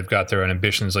muscle. They've got their own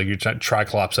ambitions. Like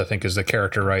Triclops, I think is the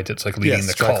character, right? It's like leading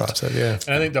the cult.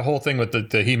 And I think the whole thing with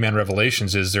the He-Man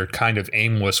Revelations is they're kind of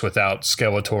aimless without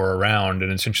Skeletor around.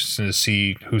 And it's interesting to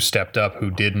see who stepped up,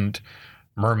 who didn't.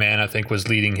 Merman, I think, was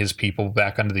leading his people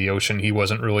back under the ocean. He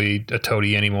wasn't really a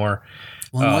toady anymore.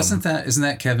 Well, isn't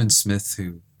that Kevin Smith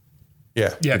who...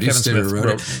 Yeah, Kevin Smith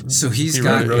wrote it. So he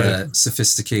got a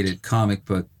sophisticated comic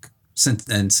book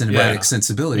and cinematic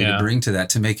sensibility to bring to that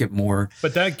to make it more.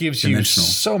 But that gives you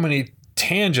so many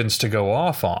tangents to go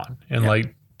off on, and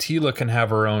like Tila can have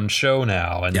her own show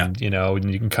now, and and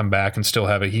you can come back and still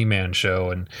have a He-Man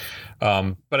show, and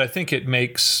but I think it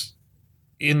makes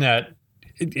in that.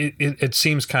 It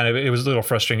seems kind of, it was a little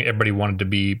frustrating. Everybody wanted to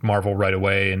be Marvel right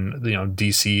away, and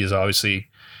DC is obviously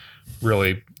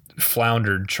really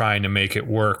floundered trying to make it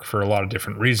work for a lot of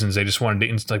different reasons. They just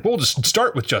wanted to we'll just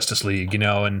start with Justice League,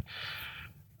 and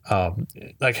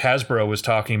like Hasbro was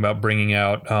talking about bringing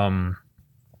out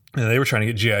they were trying to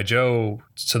get G.I. Joe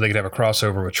so they could have a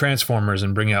crossover with Transformers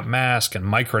and bring out Mask and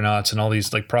Micronauts and all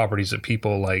these like properties that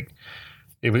people like.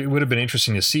 It would have been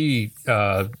interesting to see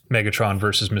Megatron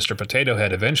versus Mr. Potato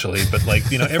Head eventually, but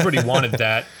everybody wanted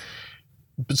that.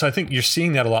 So I think you're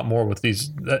seeing that a lot more with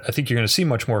these. I think you're going to see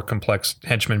much more complex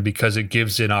henchmen because it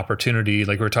gives an opportunity.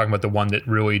 Like we were talking about the one that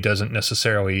really doesn't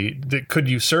necessarily, that could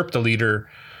usurp the leader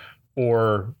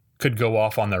or could go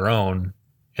off on their own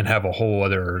and have a whole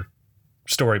other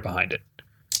story behind it.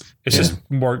 It's just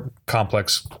more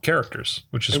complex characters,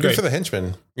 which is great. Good for the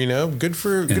henchmen. Good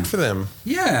for them.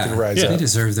 Yeah, they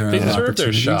deserve their own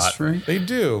opportunities, their shot. Right? They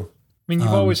do. I mean,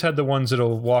 you've always had the ones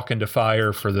that'll walk into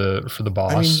fire for the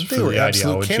boss. I mean, they were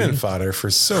absolute cannon fodder for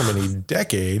so many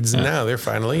decades. And now they're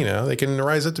finally, they can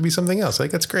rise up to be something else. Like,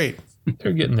 that's great.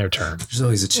 They're getting their turn. There's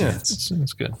always a chance.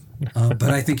 It's good. But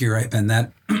I think you're right, Ben.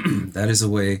 That is a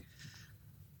way,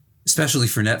 especially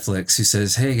for Netflix, who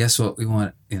says, hey, guess what? We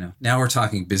want, now we're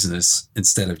talking business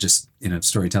instead of just,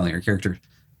 storytelling or character.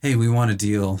 Hey, we want to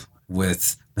deal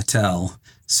with Mattel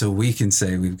so we can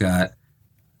say we've got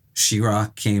She-Ra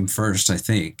came first, I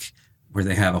think, where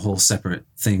they have a whole separate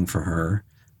thing for her.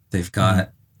 They've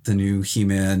got the new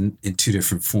He-Man in 2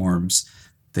 different forms.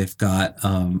 They've got,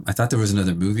 I thought there was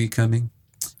another movie coming.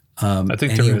 I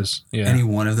think there is. Yeah. Any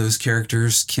one of those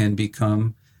characters can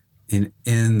become,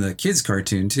 in the kids'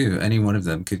 cartoon too, any one of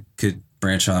them could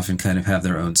branch off and kind of have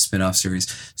their own spin-off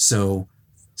series. So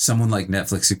someone like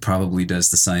Netflix who probably does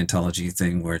the Scientology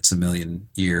thing where it's a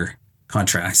 1,000,000-year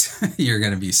contract, you're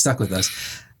going to be stuck with us.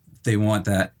 They want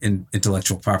that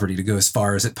intellectual property to go as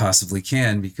far as it possibly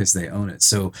can because they own it.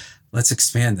 So let's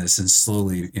expand this and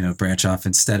slowly, branch off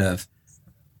instead of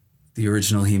the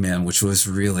original He-Man, which was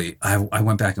really, I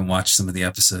went back and watched some of the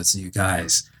episodes, and you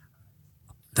guys,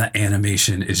 that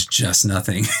animation is just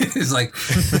nothing. It's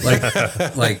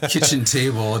like kitchen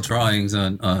table drawings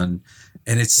on, and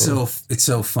it's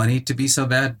so funny to be so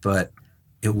bad, but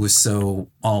it was so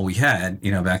all we had,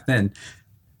 back then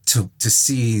to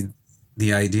see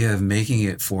the idea of making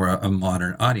it for a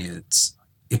modern audience.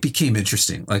 It became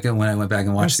interesting. Like when I went back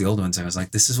and watched the old ones, I was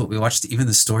like, this is what we watched. Even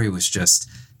the story was just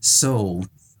so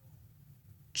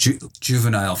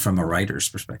juvenile from a writer's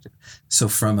perspective. So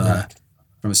from a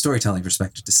storytelling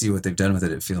perspective, to see what they've done with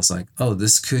it, it feels like, oh,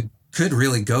 this could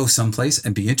really go someplace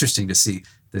and be interesting to see.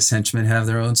 This henchman have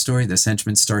their own story. This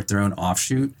henchman start their own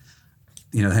offshoot.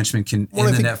 Henchmen can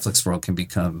Netflix world can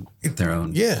become their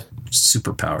own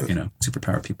superpower.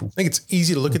 Superpower people. I think it's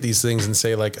easy to look at these things and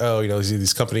say like, oh,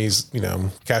 these companies,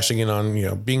 cashing in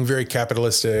on being very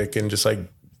capitalistic and just like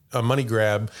a money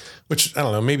grab, which I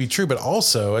don't know, maybe true, but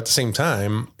also at the same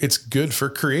time, it's good for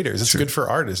creators. It's good for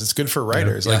artists. It's good for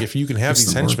writers. Like if you can have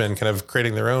these henchmen kind of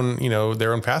creating their own,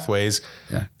 their own pathways,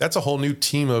 that's a whole new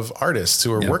team of artists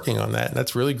who are working on that. And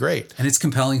that's really great. And it's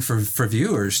compelling for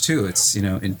viewers too. It's,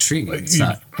 intriguing. It's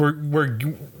not.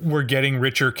 We're getting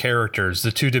richer characters.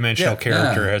 The 2-dimensional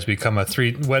character has become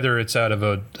whether it's out of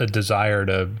a desire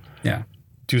to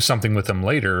do something with them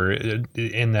later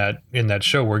in that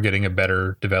show, we're getting a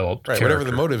better developed character. Whatever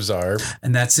the motives are,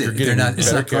 and that's it.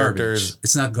 It's not characters. Garbage.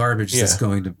 It's not garbage that's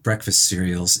going to breakfast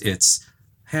cereals. It's,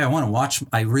 hey,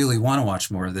 I really want to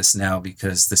watch more of this now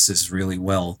because this is really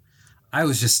well. I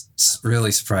was just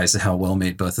really surprised at how well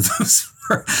made both of those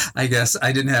were. I guess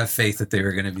I didn't have faith that they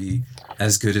were going to be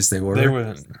as good as they were. They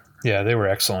were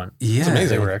excellent. Yeah, it's amazing.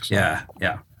 They were excellent.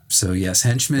 Yeah. So yes,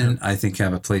 Henchmen, I think,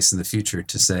 have a place in the future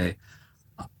to say,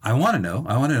 I want to know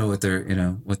what their,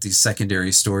 what these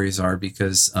secondary stories are,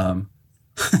 because from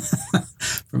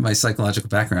my psychological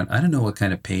background, I don't know what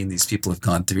kind of pain these people have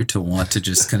gone through to want to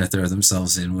just kind of throw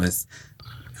themselves in with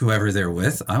whoever they're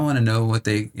with. I want to know what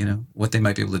they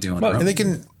might be able to do on their own. And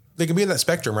they can be in that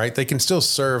spectrum, right? They can still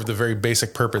serve the very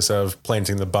basic purpose of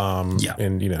planting the bomb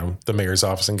in, the mayor's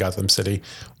office in Gotham City.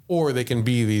 Or they can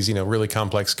be these, really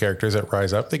complex characters that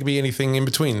rise up. They can be anything in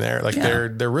between there. Like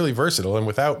they're really versatile. And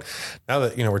now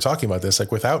that, we're talking about this,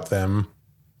 like without them,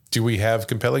 do we have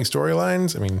compelling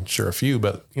storylines? I mean, sure, a few,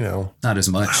 but not as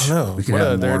much. I don't know. We can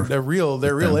have more. They're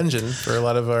real engine for a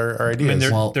lot of our ideas.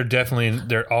 I mean,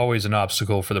 they're always an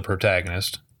obstacle for the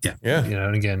protagonist. Yeah.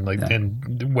 And again,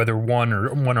 and whether one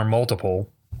or multiple,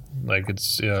 like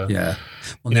it's Well,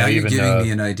 now you're giving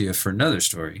me an idea for another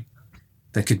story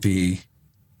that could be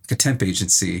a temp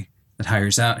agency that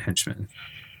hires out henchmen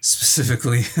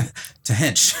specifically to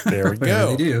hench. There we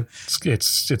go. They do.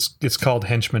 It's called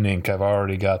Henchman Inc. I've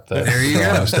already got the. There you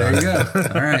go. There you go.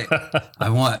 All right. I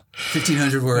want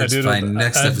 1,500 words by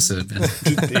next episode.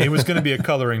 It was going to be a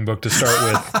coloring book to start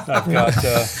with. I've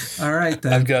got. All right.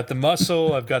 Then. I've got the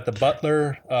muscle. I've got the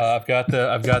butler. I've got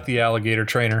the alligator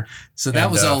trainer. So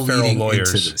that was all leading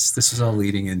into this. This was all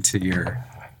leading into your.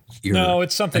 No,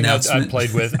 it's something I've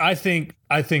played with. I think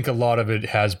a lot of it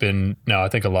has been. No, I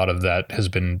think a lot of that has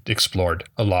been explored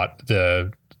a lot.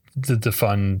 The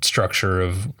fun structure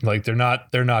of like they're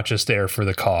not just there for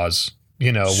the cause.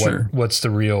 What's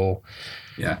the real?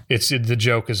 Yeah, the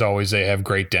joke is always they have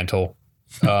great dental.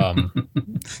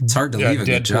 It's hard to leave a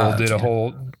good job.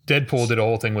 Deadpool did a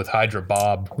whole thing with Hydra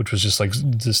Bob, which was just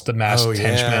the masked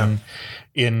henchman.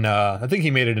 I think he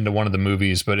made it into one of the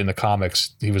movies, but in the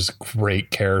comics, he was a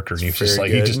great character. And he was just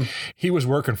like, he was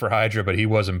working for Hydra, but he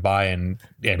wasn't buying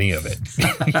any of it.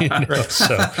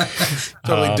 So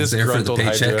totally disgruntled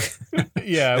Hydra.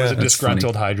 Yeah, it was a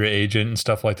disgruntled Hydra agent and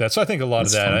stuff like that. So I think a lot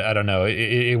of that, funny. I don't know,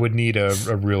 it would need a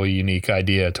really unique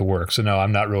idea to work. So no,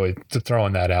 I'm not really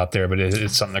throwing that out there, but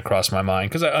it's something that crossed my mind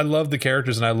because I love the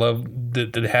characters and I love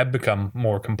that they have become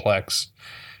more complex.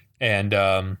 And,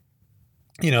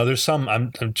 there's some,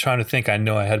 I'm trying to think, I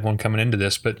know I had one coming into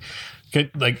this, but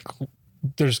like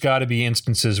there's got to be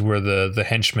instances where the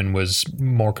henchman was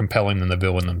more compelling than the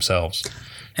villain themselves.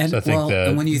 And, so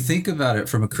and when you think about it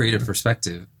from a creative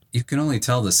perspective, you can only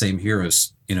tell the same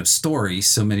hero's, story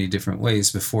so many different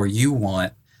ways before you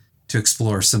want to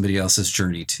explore somebody else's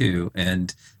journey too.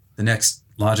 And the next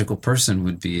logical person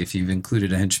would be if you've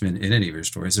included a henchman in any of your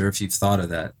stories, or if you've thought of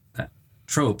that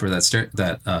trope or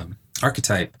that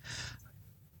archetype,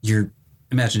 your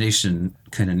imagination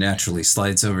kind of naturally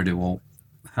slides over to, well,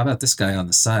 how about this guy on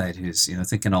the side who's,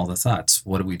 thinking all the thoughts?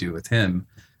 What do we do with him?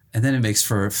 And then it makes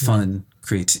for fun,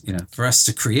 for us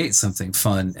to create something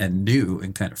fun and new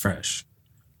and kind of fresh.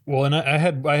 Well, and I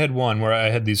had one where I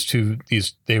had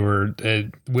they were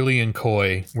Willie and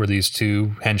Coy were these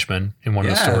two henchmen in one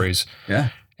of the stories. Yeah.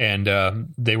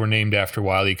 And they were named after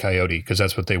Wile E. Coyote because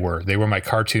that's what they were. They were my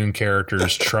cartoon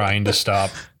characters trying to stop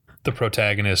the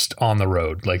protagonist on the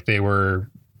road. Like they were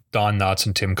Don Knotts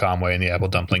and Tim Conway and the Apple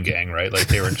Dumpling Gang, right? Like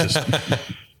they were just,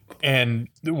 and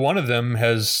one of them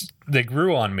they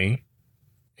grew on me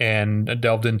and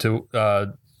delved into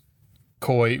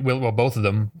Coy, well, both of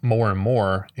them more and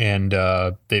more. And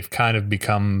they've kind of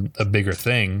become a bigger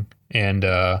thing. And,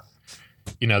 they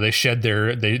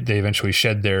eventually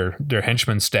shed their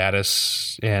henchman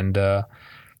status and,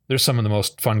 they're some of the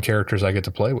most fun characters I get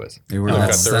to play with.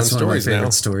 That's one of my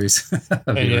favorite stories.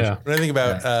 When I think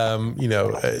about,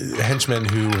 henchmen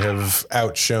who have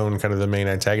outshone kind of the main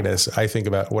antagonists, I think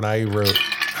about when I wrote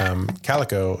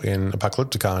Calico in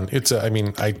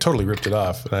Apocalypticon. I totally ripped it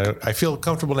off. And I feel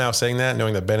comfortable now saying that,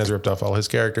 knowing that Ben has ripped off all his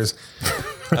characters.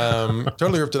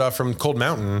 Totally ripped it off from Cold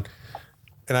Mountain.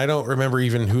 and I don't remember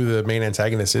even who the main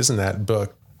antagonist is in that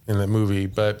book, in that movie,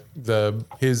 but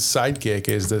his sidekick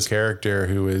is this character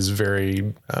who is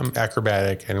very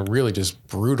acrobatic and really just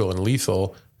brutal and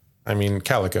lethal. I mean,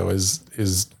 Calico is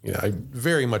I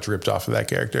very much ripped off of that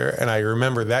character, and I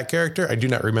remember that character. I do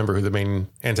not remember who the main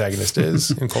antagonist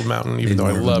is in Cold Mountain, even though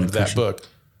I loved that book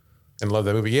and loved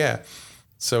that movie. Yeah,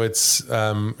 so it's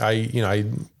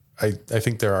I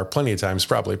think there are plenty of times,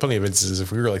 probably plenty of instances,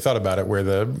 if we really thought about it, where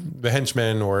the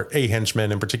henchman or a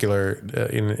henchman in particular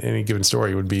in any given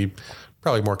story would be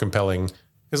probably more compelling,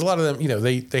 because a lot of them,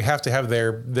 they have to have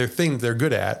their thing they're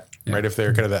good at. Yeah. Right. If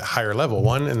they're kind of that higher level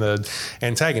one, and the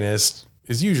antagonist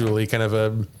is usually kind of a,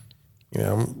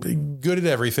 good at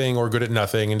everything or good at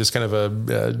nothing, and just kind of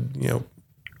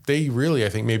they really, I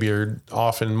think, maybe are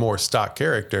often more stock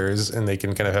characters, and they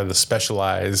can kind of have the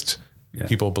specialized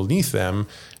people beneath them.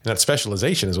 And that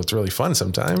specialization is what's really fun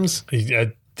sometimes.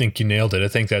 I think you nailed it. I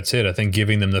think that's it. I think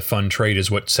giving them the fun trait is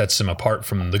what sets them apart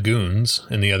from the goons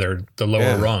and the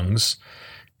lower rungs.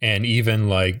 And even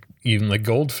like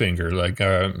Goldfinger,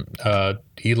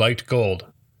 he liked gold.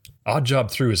 Oddjob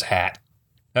threw his hat.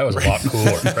 That was a lot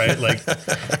cooler, right? Right.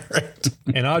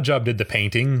 And Oddjob did the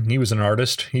painting. He was an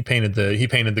artist. He painted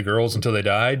the girls until they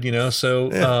died.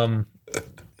 So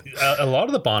a lot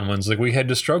of the Bond ones, like, we had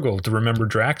to struggle to remember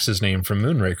Drax's name from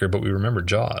Moonraker, but we remember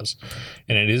Jaws,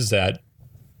 and it is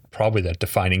probably that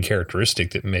defining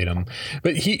characteristic that made him.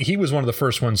 But he was one of the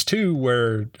first ones too,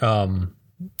 where.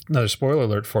 Another spoiler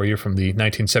alert for you from the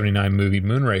 1979 movie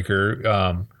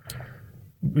Moonraker.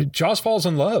 Jaws falls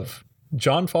in love.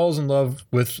 John falls in love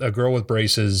with a girl with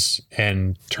braces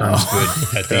and turns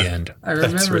good at the end. I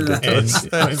remember that. And,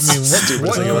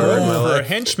 what in the world for a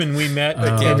henchman we met in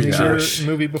the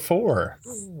movie before?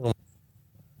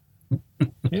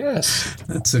 Yes,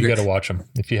 you got to watch them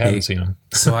if you haven't seen them.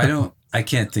 So I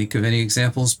can't think of any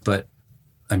examples, but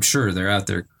I'm sure they're out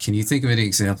there. Can you think of any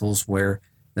examples where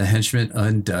the henchman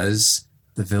undoes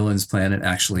the villain's plan and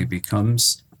actually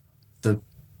becomes the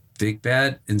big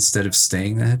bad instead of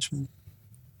staying the henchman?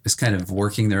 It's kind of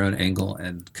working their own angle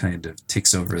and kind of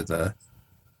takes over the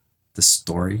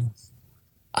story.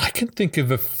 I can think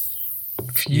of a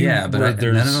few. Yeah, but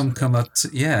none of them come up to.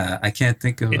 Yeah, I can't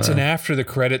think of. It's an after the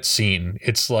credits scene.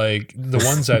 It's like the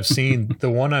ones I've seen. The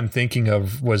one I'm thinking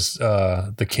of was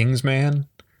the King's Man.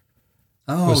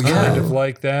 Was kind of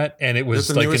like that, and it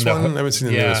was like in the one. I haven't seen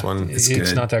the newest one.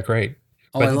 It's not that great.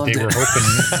 But I loved they were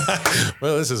hoping.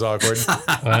 Well, this is awkward.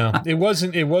 Well, it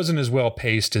wasn't as well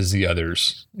paced as the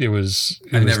others. I've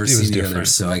never seen the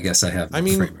others, so I guess I have. I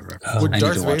mean, would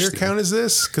Darth Vader count as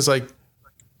this? Because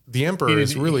the Emperor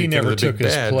is really he never took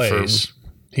his place.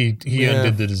 He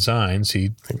undid the designs. I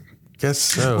guess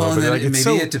so. Well, and then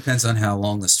maybe it depends on how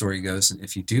long the story goes, and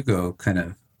if you do go kind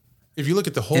of. If you look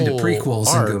at the whole into prequels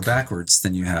arc, and go backwards,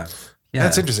 then you have. Yeah.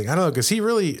 That's interesting. I don't know, because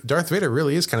Darth Vader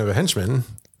really is kind of a henchman.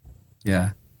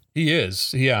 Yeah. He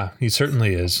is. Yeah, he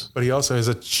certainly is. But he also has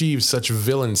achieved such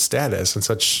villain status and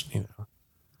such,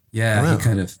 Yeah, he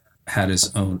kind of had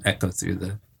his own echo through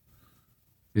the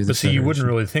But see, you wouldn't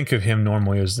really think of him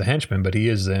normally as the henchman, but he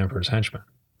is the Emperor's henchman.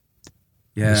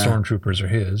 Yeah. The stormtroopers are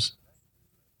his.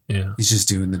 Yeah. He's just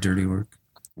doing the dirty work.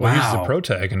 Well, he's the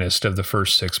protagonist of the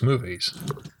first 6 movies.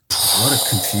 What a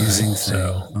confusing thing.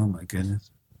 Oh, my goodness.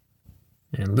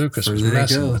 And Lucas was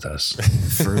messing with us.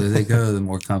 The further they go, the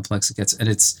more complex it gets. And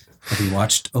have you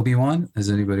watched Obi-Wan? Has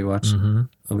anybody watched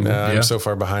Obi-Wan? No, I'm so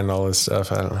far behind all this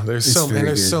stuff. I don't know. There's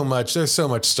so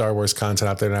much Star Wars content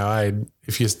out there now. I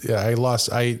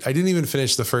didn't even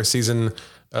finish the first season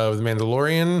of The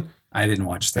Mandalorian. I didn't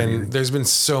watch that. And either. There's been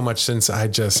so much since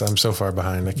I'm so far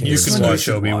behind. I can't. You can watch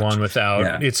Obi-Wan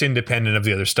without. It's independent of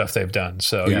the other stuff they've done,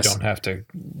 so you don't have to.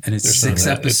 And it's 6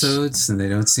 episodes, and they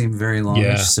don't seem very long,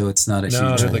 so it's not a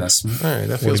huge investment. All right,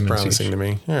 that feels promising to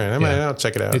me. All right, I'll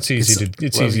check it out. It's easy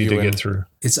to get through.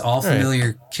 It's all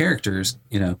familiar characters,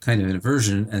 kind of in a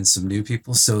version, and some new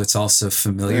people. So it's also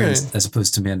familiar, as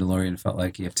opposed to Mandalorian. It felt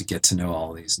like you have to get to know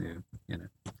all these new,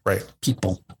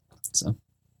 people. So.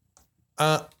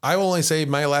 I will only say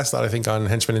my last thought, I think, on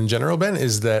henchmen in general, Ben,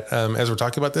 is that as we're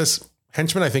talking about this,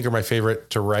 henchmen, I think, are my favorite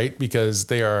to write because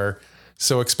they are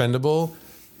so expendable.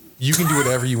 You can do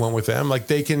whatever you want with them. Like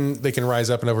they can rise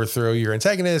up and overthrow your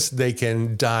antagonist. They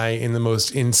can die in the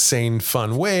most insane,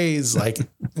 fun ways. Like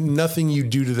nothing you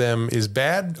do to them is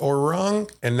bad or wrong.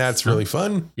 And that's really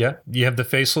fun. Yeah. You have the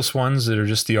faceless ones that are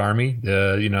just the army,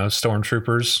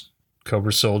 stormtroopers,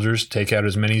 Cobra soldiers, take out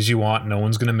as many as you want. No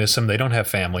one's going to miss them. They don't have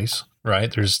families,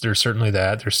 right? There's certainly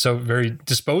that. They're so very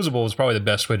disposable is probably the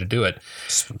best way to do it.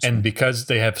 And because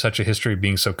they have such a history of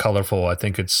being so colorful, I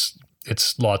think it's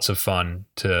lots of fun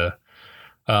to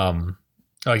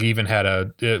Like even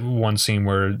had one scene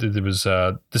where there was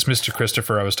this Mr.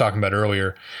 Christopher I was talking about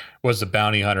earlier was the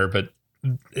bounty hunter, but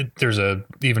there's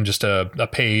even just a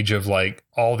page of like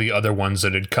all the other ones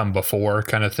that had come before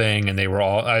kind of thing, and they were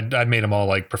all I made them all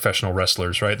like professional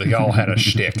wrestlers, right? They all had a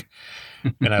shtick,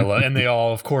 and they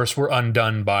all, of course, were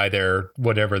undone by their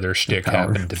whatever their shtick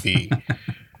happened to be.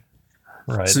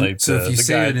 Right, so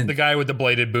the guy with the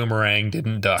bladed boomerang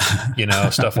didn't duck,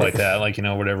 stuff like that, like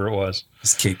whatever it was.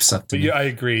 His cape sucked. But yeah, I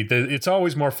agree. It's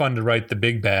always more fun to write the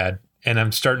big bad, and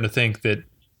I'm starting to think that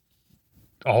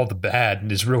all the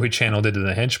bad is really channeled into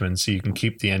the henchmen, so you can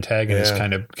keep the antagonist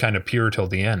kind of pure till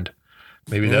the end.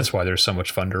 Maybe that's why they're so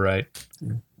much fun to write.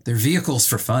 They're vehicles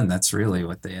for fun. That's really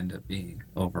what they end up being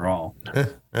overall.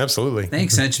 Absolutely.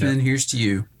 Thanks, henchmen. Yeah. Here's to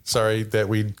you. Sorry that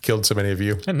we killed so many of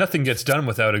you. And nothing gets done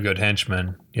without a good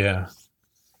henchman. Yeah.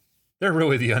 They're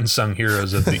really the unsung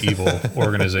heroes of the evil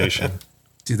organization.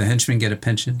 Do the henchmen get a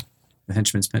pension? The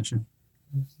henchman's pension?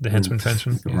 The henchman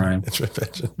pension? Rhyme. Yes,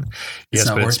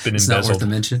 but it's been embezzled. It's not worth a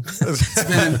mention. It's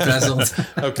been embezzled.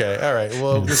 Okay, all right.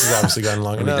 Well, this has obviously gone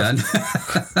long enough.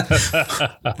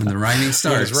 When the rhyming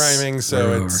starts. It's rhyming,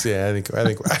 so it's I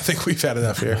think we've had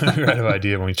enough here. You're out of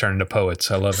idea when we turn into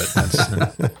poets. I love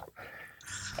it.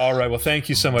 All right. Well, thank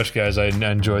you so much, guys. I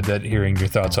enjoyed hearing your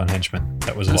thoughts on Henchmen.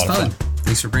 That was a lot of fun.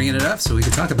 Thanks for bringing it up so we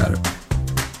could talk about it.